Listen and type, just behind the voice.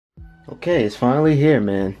Okay, it's finally here,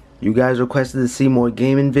 man. You guys requested to see more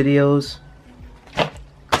gaming videos.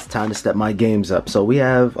 It's time to step my games up. So we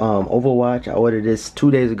have Overwatch. I ordered this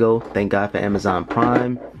 2 days ago. Thank God for Amazon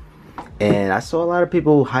Prime. And I saw a lot of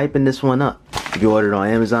people hyping this one up. If you ordered on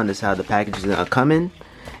Amazon, this is how the package is gonna come in.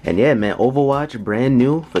 And yeah, man, Overwatch, brand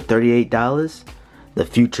new for $38. The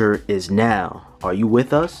future is now. Are you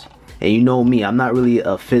with us? And you know me, I'm not really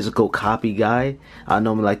a physical copy guy. I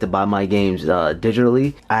normally like to buy my games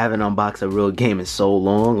digitally. I haven't unboxed a real game in so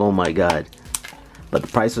long, oh my god. But the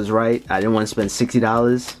price was right. I didn't want to spend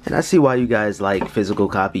 $60. And I see why you guys like physical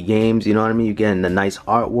copy games, you know what I mean? You're getting the nice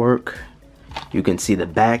artwork. You can see the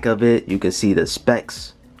back of it. You can see the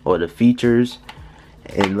specs or the features.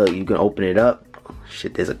 And look, you can open it up.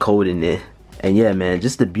 Shit, there's a code in there. And yeah, man,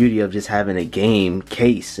 just the beauty of just having a game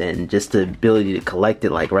case and just the ability to collect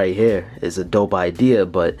it like right here is a dope idea.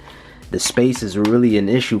 But the space is really an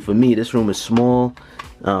issue for me. This room is small.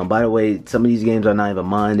 By the way, some of these games are not even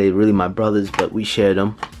mine. They're really my brother's, but we share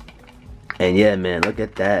them. And yeah, man, look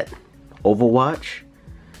at that. Overwatch.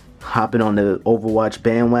 Hopping on the Overwatch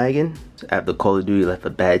bandwagon. After Call of Duty left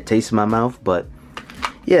a bad taste in my mouth. But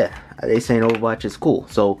yeah, they saying Overwatch is cool.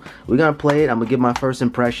 So we're gonna play it. I'm gonna give my first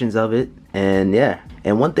impressions of it. And yeah,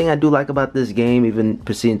 and one thing I do like about this game, even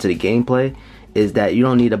proceeding to the gameplay, is that you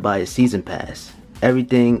don't need to buy a season pass.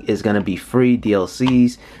 Everything is gonna be free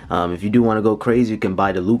DLCs. If you do want to go crazy, you can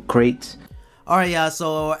buy the loot crates. Alright, y'all,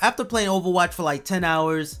 so after playing Overwatch for like 10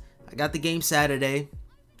 hours, I got the game Saturday.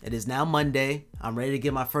 It is now Monday. I'm ready to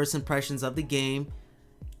get my first impressions of the game.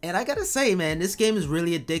 And I gotta say, man, this game is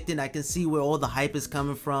really addicting. I can see where all the hype is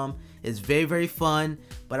coming from. It's very, very fun.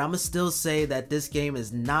 But I'ma still say that this game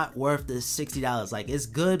is not worth the $60. Like, it's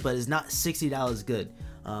good, but it's not $60 good.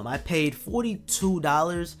 I paid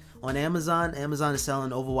 $42 on Amazon. Amazon is selling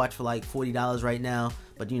Overwatch for like $40 right now.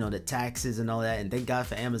 But, you know, the taxes and all that. And thank God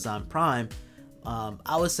for Amazon Prime.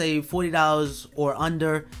 I would say $40 or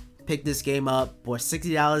under. Pick this game up. For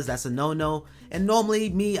 $60, that's a no-no. And normally,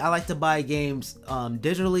 me, I like to buy games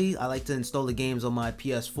digitally. I like to install the games on my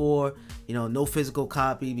PS4. You know, no physical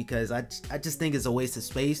copy because I just think it's a waste of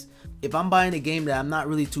space. If I'm buying a game that I'm not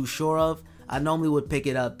really too sure of, I normally would pick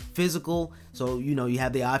it up physical. So, you know, you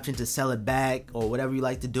have the option to sell it back or whatever you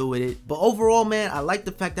like to do with it. But overall, man, I like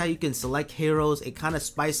the fact that you can select heroes. It kind of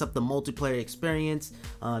spice up the multiplayer experience.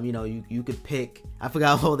 You know, you could pick, I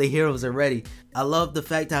forgot all the heroes already. I love the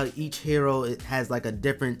fact how each hero, it has like a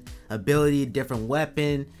different ability, different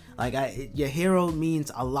weapon. Like, your hero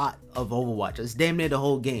means a lot of Overwatch. It's damn near the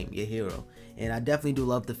whole game, your hero. And I definitely do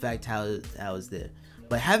love the fact how it's there.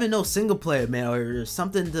 But having no single player, man, or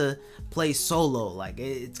something to play solo, like,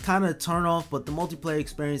 it's kind of turn off, but the multiplayer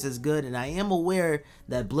experience is good. And I am aware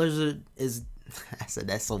that Blizzard is, I said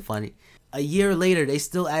that's so funny. A year later, they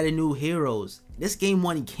still added new heroes. This game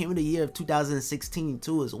won Game of the Year of 2016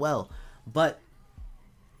 too as well. But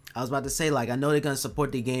I was about to say, like, I know they're going to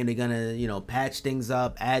support the game. They're going to, you know, patch things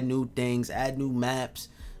up, add new things, add new maps,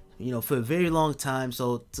 you know, for a very long time.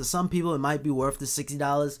 So to some people, it might be worth the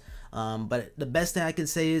 $60. But the best thing I can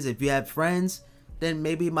say is if you have friends, then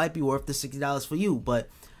maybe it might be worth the $60 for you. But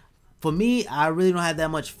for me, I really don't have that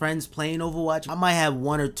much friends playing Overwatch. I might have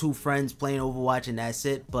 1 or 2 friends playing Overwatch and that's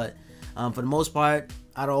it. But for the most part,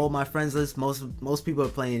 out of all my friends list, most people are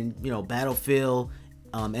playing, you know, Battlefield,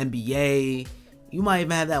 NBA. You might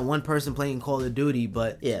even have that one person playing Call of Duty.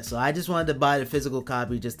 But yeah, so I just wanted to buy the physical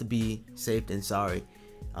copy just to be safe than sorry.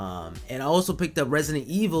 And I also picked up Resident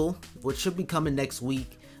Evil, which should be coming next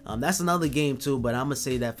week. That's another game too, but I'm gonna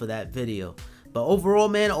say that for that video. But overall,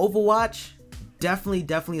 man, Overwatch,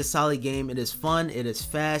 definitely a solid game. It is fun, it is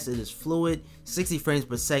fast, it is fluid, 60 frames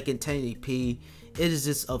per second, 1080p. It is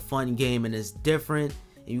just a fun game and it's different.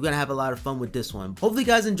 And you're gonna have a lot of fun with this one. Hopefully you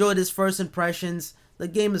guys enjoyed this first impressions. The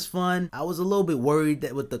game is fun. I was a little bit worried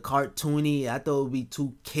that with the cartoony, I thought it would be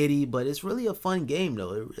too kiddie, but it's really a fun game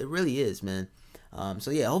though. It really is, man.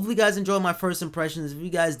 So yeah, hopefully you guys enjoyed my first impressions. If you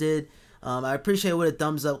guys did, I appreciate it with a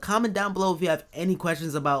thumbs up. Comment down below if you have any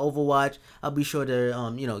questions about Overwatch. I'll be sure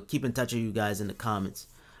to, you know, keep in touch with you guys in the comments.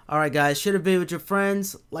 Alright guys, share the video with your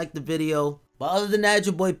friends, like the video. But other than that, it's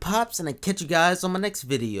your boy Pops, and I catch you guys on my next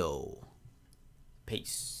video.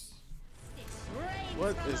 Peace.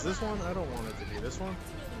 What is this one? I don't want it to be this one.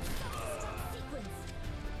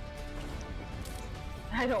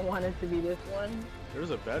 I don't want it to be this one.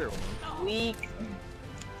 There's a better one. Weak.